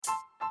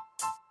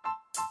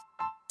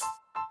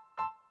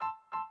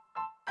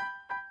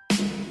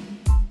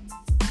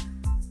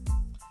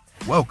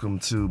Welcome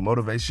to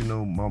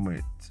Motivational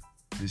Moment.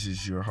 This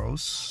is your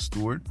host,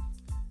 Stuart.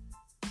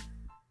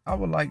 I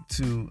would like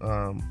to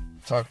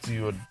talk to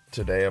you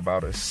today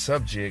about a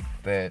subject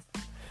that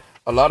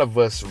a lot of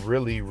us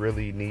really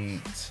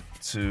need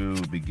to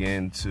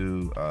begin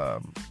to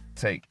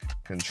take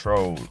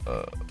control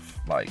of.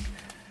 Like,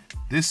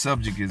 this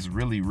subject is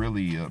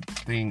really a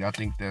thing I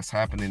think that's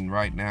happening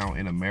right now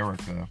in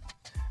America.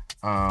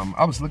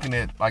 I was looking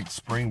at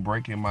spring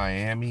break in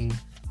Miami,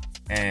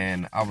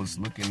 and I was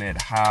looking at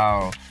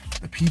how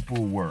the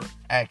people were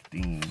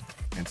acting,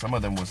 and some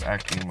of them was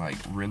acting like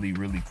really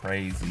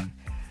crazy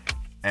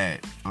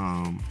at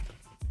I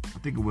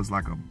think it was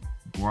like a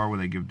bar where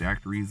they give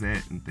daiquiris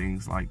at and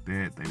things like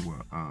that. They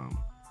were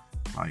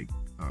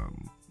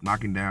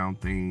knocking down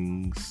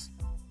things.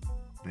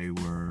 They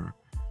were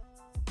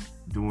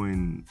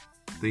doing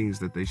things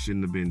that they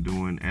shouldn't have been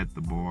doing at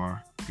the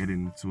bar,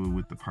 getting into it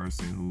with the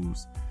person who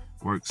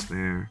works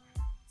there.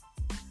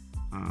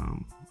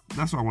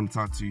 That's why I want to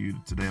talk to you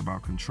today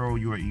about control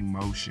your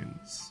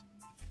emotions.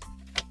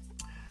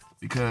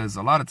 Because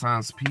a lot of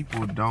times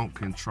people don't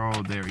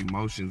control their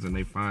emotions and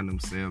they find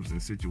themselves in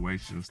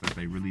situations that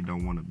they really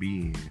don't want to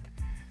be in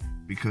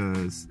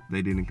because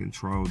they didn't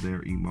control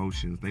their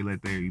emotions. They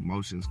let their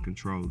emotions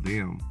control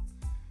them,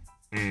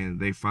 and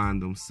they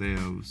find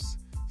themselves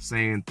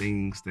saying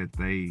things that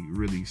they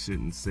really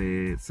shouldn't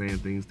say, saying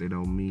things they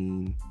don't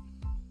mean.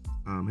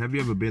 Have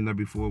you ever been there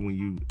before when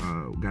you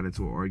got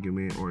into an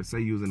argument, or say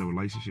you was in a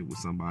relationship with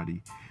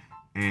somebody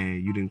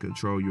and you didn't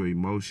control your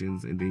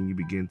emotions, and then you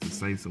begin to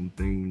say some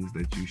things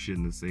that you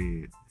shouldn't have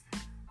said?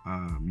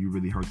 You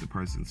really hurt the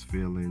person's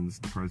feelings.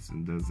 The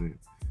person doesn't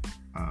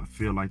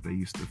feel like they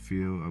used to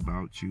feel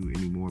about you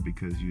anymore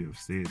because you have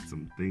said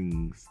some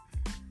things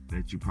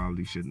that you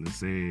probably shouldn't have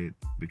said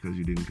because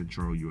you didn't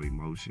control your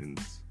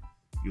emotions.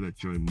 You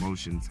let your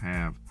emotions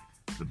have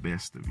the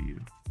best of you.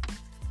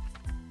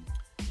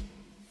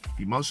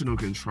 Emotional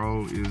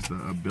control is the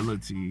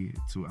ability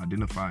to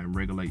identify and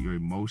regulate your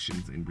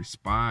emotions and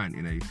respond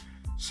in a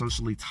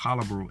socially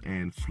tolerable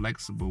and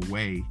flexible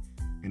way,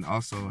 and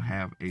also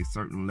have a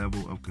certain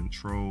level of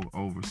control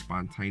over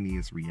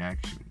spontaneous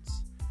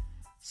reactions.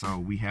 So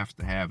we have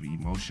to have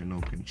emotional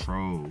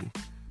control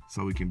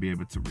so we can be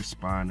able to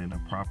respond in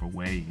a proper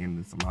way in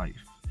this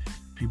life.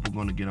 People are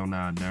going to get on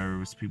our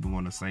nerves. People are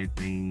going to say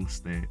things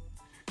that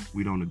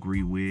we don't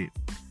agree with.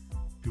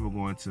 People are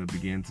going to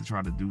begin to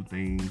try to do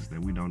things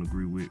that we don't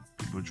agree with.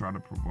 People try to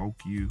provoke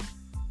you,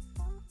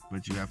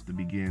 but you have to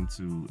begin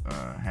to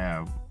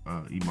have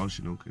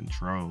emotional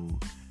control.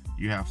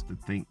 You have to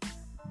think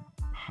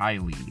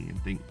highly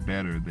and think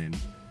better than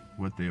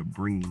what they're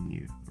bringing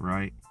you,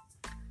 right?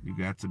 You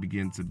got to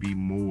begin to be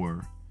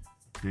more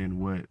than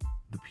what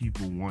the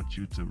people want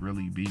you to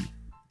really be.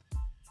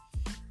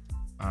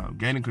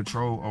 Gaining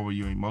control over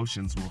your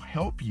emotions will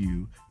help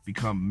you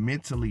become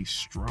mentally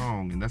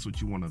strong, and that's what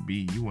you want to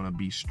be. You want to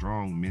be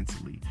strong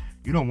mentally.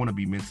 You don't want to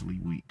be mentally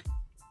weak.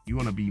 You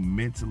want to be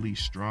mentally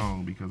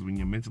strong, because when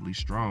you're mentally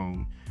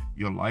strong,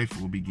 your life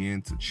will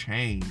begin to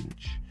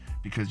change,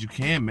 because you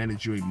can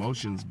manage your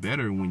emotions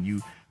better when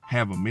you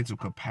have a mental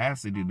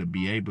capacity to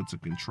be able to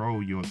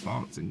control your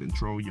thoughts and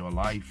control your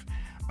life.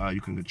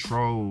 You can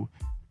control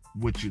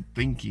what you're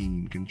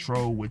thinking,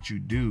 control what you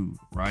do,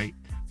 right?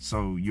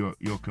 So your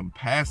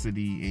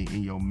capacity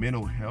and your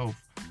mental health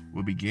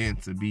will begin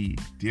to be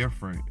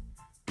different,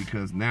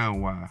 because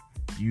now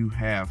you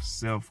have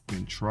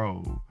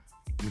self-control.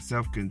 And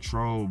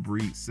self-control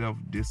breeds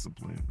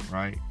self-discipline,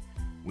 right?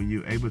 When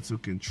you're able to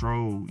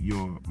control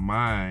your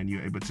mind,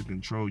 you're able to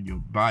control your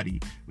body.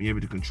 When you're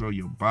able to control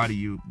your body,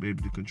 you'll be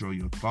able to control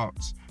your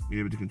thoughts. When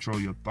you're able to control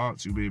your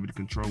thoughts, you'll be able to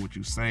control what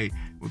you say,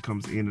 what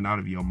comes in and out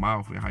of your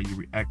mouth, and how you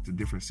react to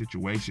different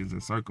situations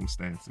and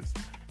circumstances,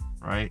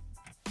 right?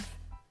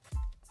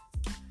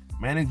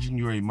 Managing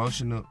your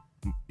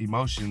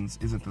emotions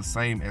isn't the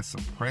same as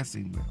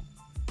suppressing them.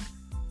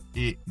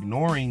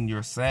 Ignoring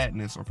your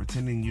sadness or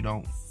pretending you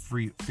don't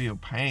feel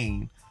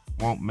pain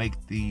won't make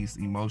these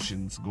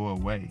emotions go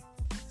away.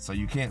 So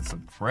you can't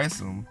suppress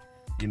them.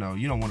 You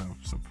don't want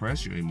to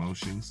suppress your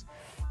emotions.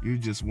 You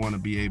just want to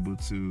be able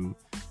to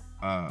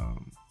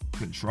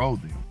control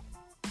them.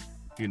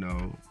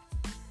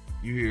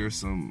 You hear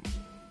some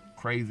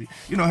crazy,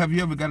 have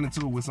you ever gotten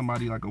into it with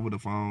somebody like over the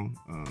phone?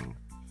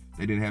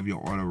 They didn't have your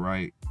order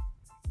right,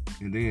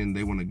 and then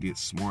they want to get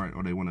smart,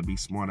 or they want to be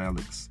smart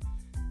Alex,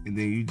 and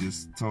then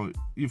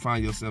you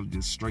find yourself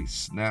just straight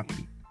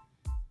snapping,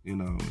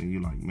 and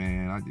you're like,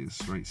 man, I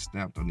just straight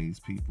snapped on these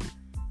people.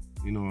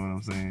 You know what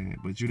I'm saying?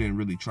 But you didn't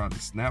really try to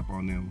snap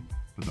on them,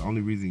 but the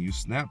only reason you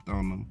snapped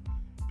on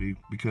them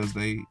because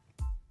they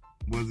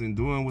wasn't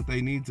doing what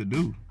they need to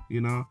do,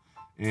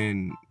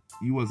 and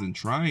you wasn't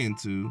trying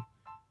to,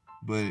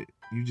 but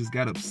you just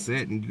got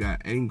upset and you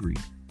got angry.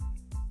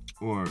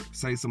 Or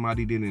say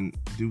somebody didn't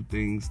do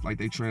things, like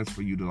they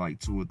transfer you to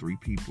like 2 or 3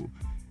 people,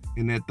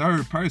 and that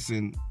third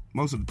person,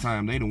 most of the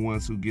time, they the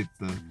ones who get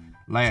the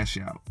lash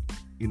out.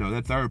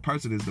 That third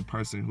person is the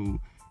person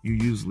who you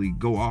usually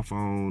go off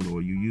on,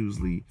 or you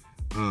usually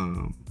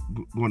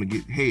going to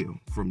get hell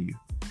from you.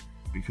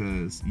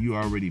 because you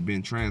already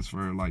been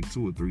transferred like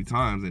 2 or 3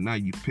 times, and now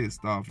you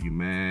pissed off, you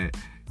mad,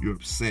 you're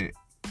upset,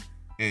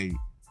 and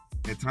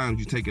at times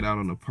you take it out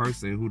on a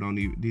person who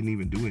didn't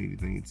even do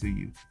anything to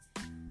you,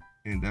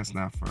 and that's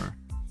not fair.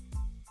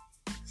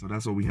 So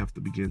that's what we have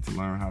to begin to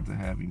learn, how to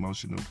have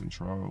emotional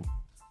control.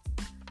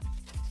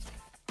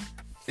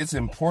 It's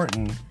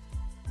important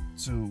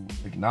to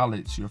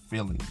acknowledge your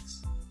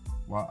feelings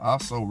while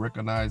also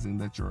recognizing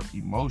that your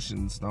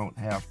emotions don't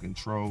have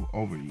control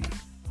over you.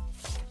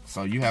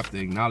 So you have to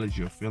acknowledge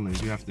your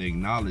feelings. You have to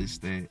acknowledge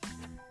that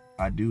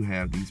I do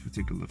have these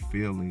particular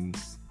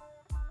feelings,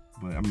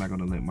 but I'm not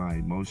going to let my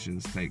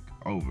emotions take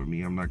over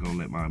me. I'm not going to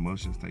let my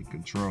emotions take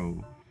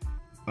control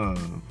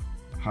of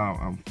how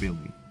I'm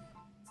feeling.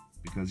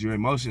 Because your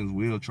emotions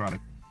will try to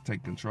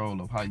take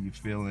control of how you're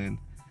feeling.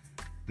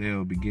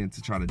 They'll begin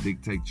to try to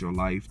dictate your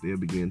life. They'll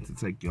begin to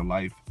take your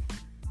life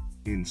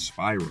in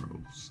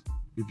spirals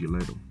if you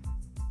let them.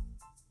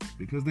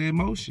 Because the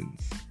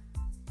emotions,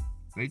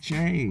 they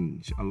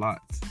change a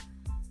lot.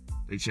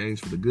 They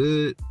change for the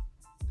good.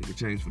 They can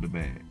change for the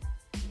bad.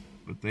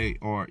 But they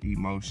are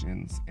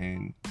emotions,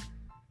 and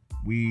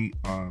we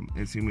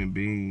as human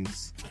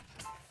beings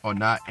are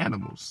not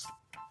animals.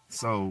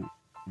 So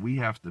we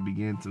have to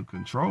begin to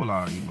control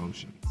our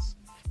emotions.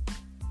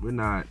 We're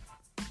not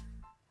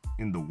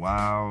in the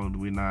wild.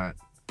 We're not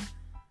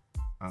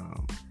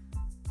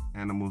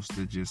animals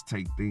that just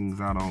take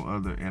things out on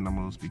other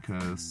animals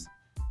because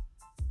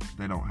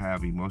they don't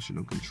have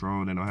emotional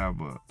control. They don't have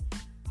a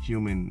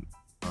human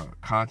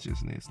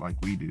consciousness like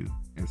we do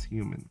as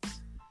humans.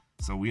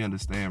 So we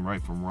understand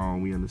right from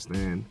wrong. We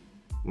understand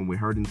when we're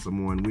hurting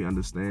someone. We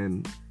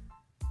understand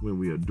when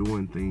we are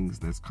doing things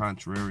that's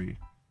contrary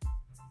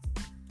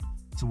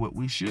to what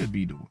we should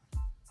be doing,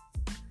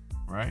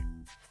 right?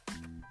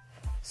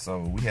 So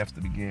we have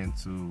to begin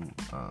to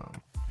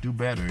do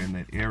better in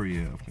that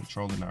area of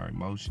controlling our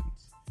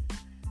emotions.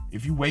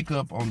 If you wake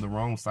up on the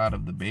wrong side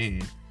of the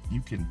bed,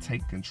 you can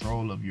take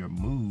control of your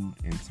mood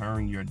and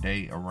turn your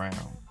day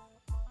around.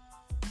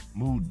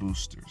 Mood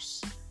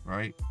boosters,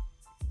 right?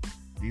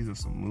 These are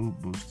some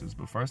mood boosters.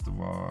 But first of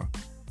all,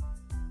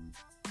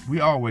 we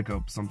all wake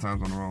up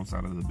sometimes on the wrong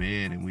side of the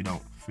bed and we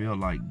don't feel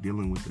like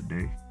dealing with the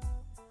day.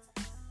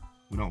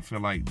 We don't feel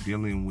like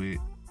dealing with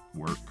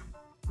work.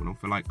 We don't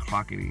feel like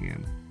clocking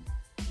in.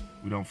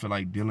 We don't feel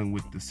like dealing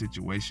with the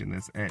situation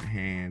that's at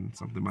hand.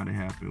 Something might have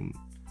happened.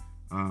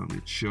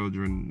 Your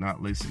children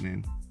not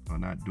listening or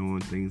not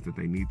doing things that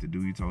they need to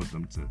do. You told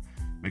them to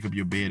make up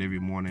your bed every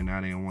morning.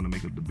 Now they don't want to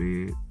make up the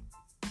bed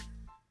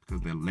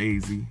because they're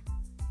lazy.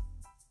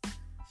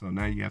 So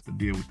now you have to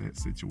deal with that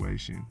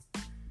situation.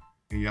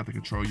 And you have to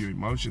control your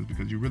emotions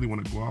because you really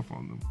want to go off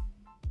on them.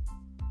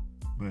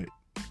 But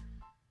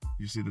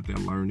you see that they're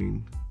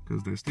learning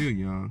because they're still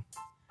young.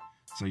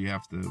 So you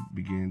have to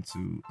begin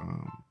to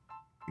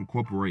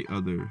incorporate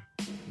other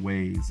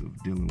ways of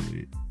dealing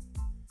with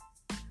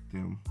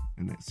them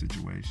in that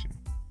situation.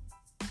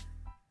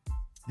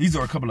 These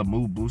are a couple of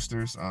mood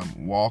boosters.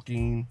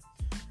 Walking,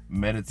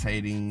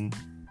 meditating,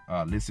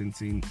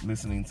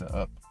 listening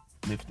to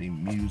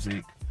uplifting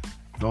music.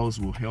 Those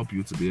will help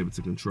you to be able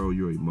to control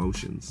your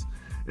emotions.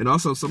 And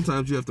also,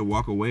 sometimes you have to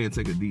walk away and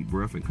take a deep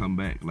breath and come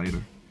back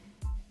later.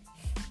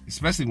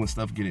 Especially when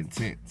stuff get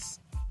intense.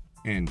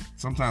 And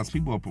sometimes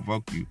people will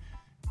provoke you,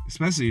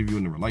 especially if you're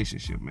in a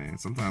relationship, man.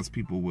 Sometimes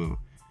people will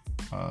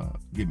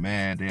get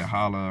mad, they'll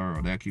holler,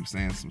 or they'll keep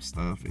saying some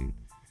stuff, and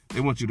they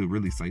want you to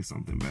really say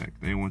something back.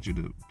 They want you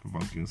to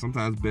provoke you. And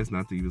sometimes it's best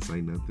not to even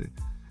say nothing.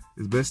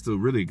 It's best to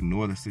really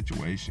ignore the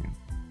situation.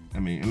 I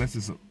mean, unless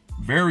it's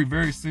very,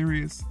 very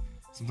serious,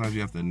 sometimes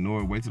you have to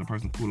ignore it, wait till the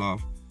person cool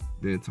off,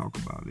 then talk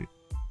about it.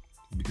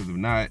 Because if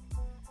not,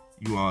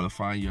 you ought to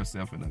find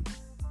yourself in a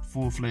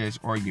full-fledged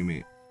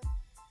argument.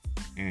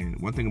 And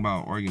one thing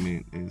about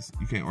argument is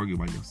you can't argue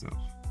by yourself.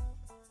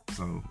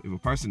 So if a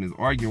person is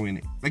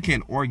arguing, they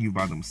can't argue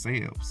by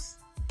themselves,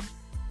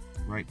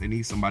 right? They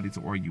need somebody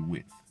to argue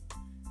with.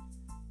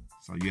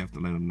 So you have to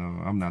let them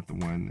know, I'm not the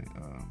one,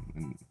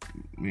 and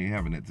we ain't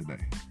having it today.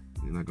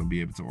 You're not going to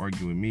be able to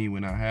argue with me. We're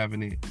not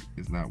having it.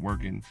 It's not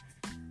working.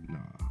 Nah,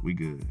 we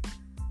good,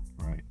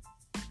 right?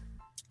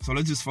 So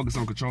let's just focus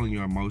on controlling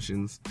your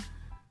emotions.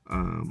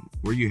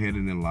 Where you're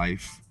headed in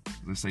life.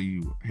 Let's say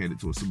you headed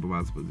to a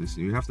supervisor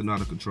position. You have to know how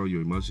to control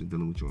your emotions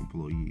dealing with your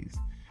employees.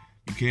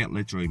 You can't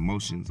let your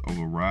emotions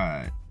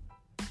override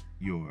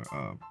your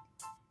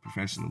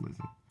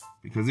professionalism,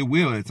 because it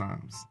will at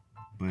times,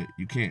 but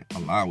you can't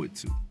allow it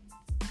to,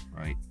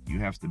 right? You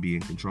have to be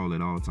in control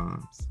at all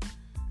times.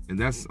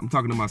 And I'm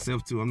talking to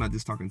myself too. I'm not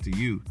just talking to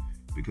you,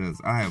 because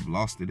I have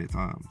lost it at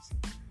times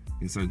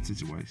in certain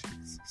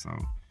situations. So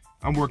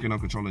I'm working on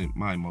controlling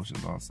my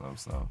emotions also.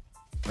 So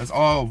let's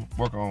all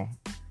work on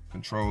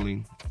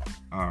controlling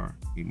our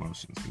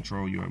emotions.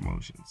 Control your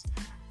emotions.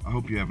 I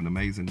hope you have an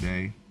amazing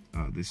day.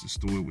 This is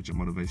Stuart with your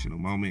motivational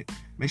moment.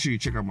 Make sure you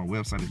check out my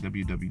website at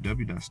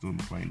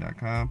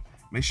www.stuartmcclain.com.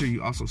 Make sure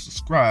you also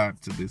subscribe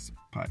to this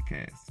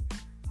podcast.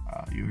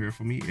 You'll hear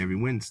from me every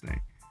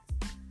Wednesday.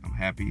 I'm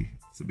happy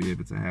to be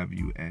able to have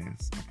you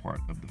as a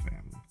part of the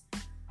family.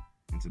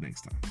 Until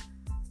next time.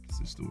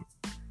 Justin Stewart.